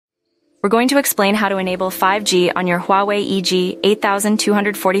We're going to explain how to enable 5G on your Huawei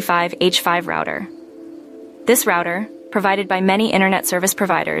EG8245H5 router. This router, provided by many internet service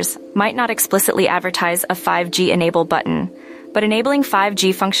providers, might not explicitly advertise a 5G enable button, but enabling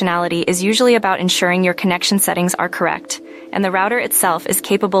 5G functionality is usually about ensuring your connection settings are correct, and the router itself is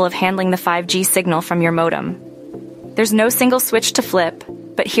capable of handling the 5G signal from your modem. There's no single switch to flip,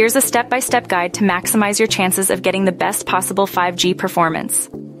 but here's a step-by-step guide to maximize your chances of getting the best possible 5G performance.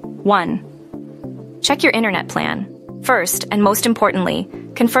 1. Check your internet plan. First, and most importantly,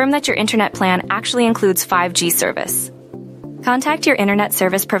 confirm that your internet plan actually includes 5G service. Contact your internet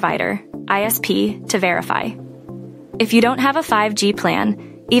service provider, ISP, to verify. If you don't have a 5G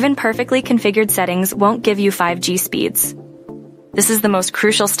plan, even perfectly configured settings won't give you 5G speeds. This is the most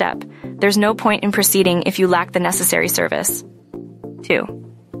crucial step. There's no point in proceeding if you lack the necessary service.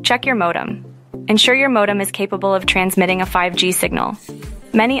 2. Check your modem. Ensure your modem is capable of transmitting a 5G signal.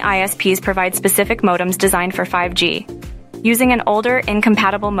 Many ISPs provide specific modems designed for 5G. Using an older,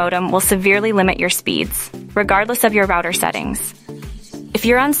 incompatible modem will severely limit your speeds, regardless of your router settings. If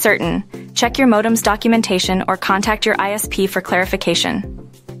you're uncertain, check your modem's documentation or contact your ISP for clarification.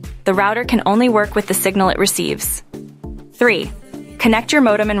 The router can only work with the signal it receives. 3. Connect your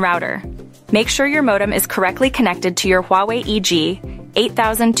modem and router. Make sure your modem is correctly connected to your Huawei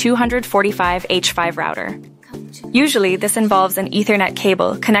EG8245H5 router. Usually, this involves an Ethernet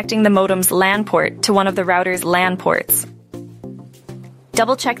cable connecting the modem's LAN port to one of the router's LAN ports.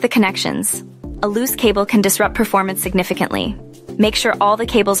 Double-check the connections. A loose cable can disrupt performance significantly. Make sure all the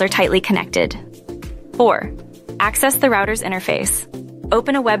cables are tightly connected. 4. Access the router's interface.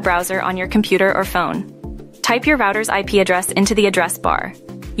 Open a web browser on your computer or phone. Type your router's IP address into the address bar,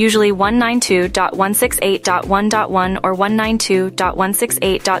 usually 192.168.1.1 or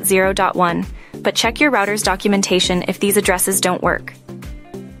 192.168.0.1, but check your router's documentation if these addresses don't work.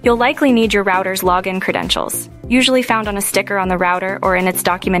 You'll likely need your router's login credentials, usually found on a sticker on the router or in its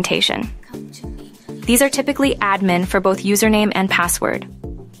documentation. These are typically admin for both username and password.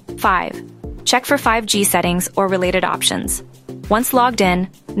 5. Check for 5G settings or related options. Once logged in,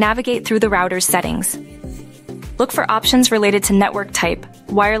 navigate through the router's settings. Look for options related to network type,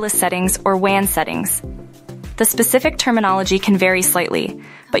 wireless settings, or WAN settings. The specific terminology can vary slightly,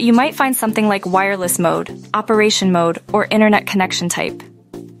 but you might find something like wireless mode, operation mode, or internet connection type.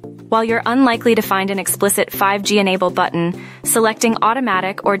 While you're unlikely to find an explicit 5G enable button, selecting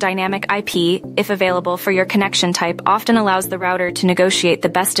automatic or dynamic IP, if available for your connection type, often allows the router to negotiate the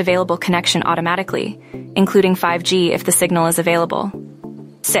best available connection automatically, including 5G if the signal is available.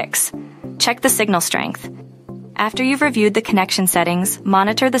 6. Check the signal strength. After you've reviewed the connection settings,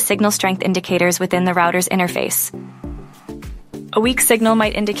 monitor the signal strength indicators within the router's interface. A weak signal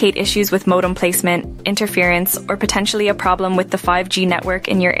might indicate issues with modem placement, interference, or potentially a problem with the 5G network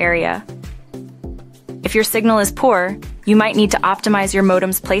in your area. If your signal is poor, you might need to optimize your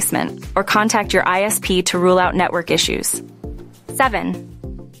modem's placement or contact your ISP to rule out network issues. 7.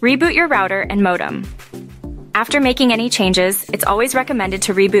 Reboot your router and modem. After making any changes, it's always recommended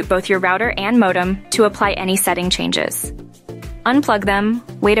to reboot both your router and modem to apply any setting changes. Unplug them,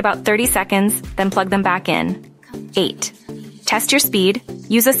 wait about 30 seconds, then plug them back in. 8. Test your speed.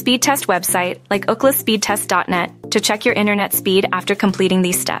 Use a speed test website like ooklaspeedtest.net to check your internet speed after completing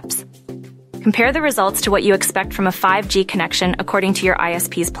these steps. Compare the results to what you expect from a 5G connection according to your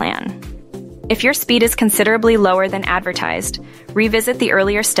ISP's plan. If your speed is considerably lower than advertised, revisit the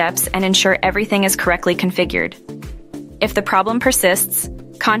earlier steps and ensure everything is correctly configured. If the problem persists,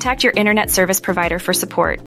 contact your internet service provider for support.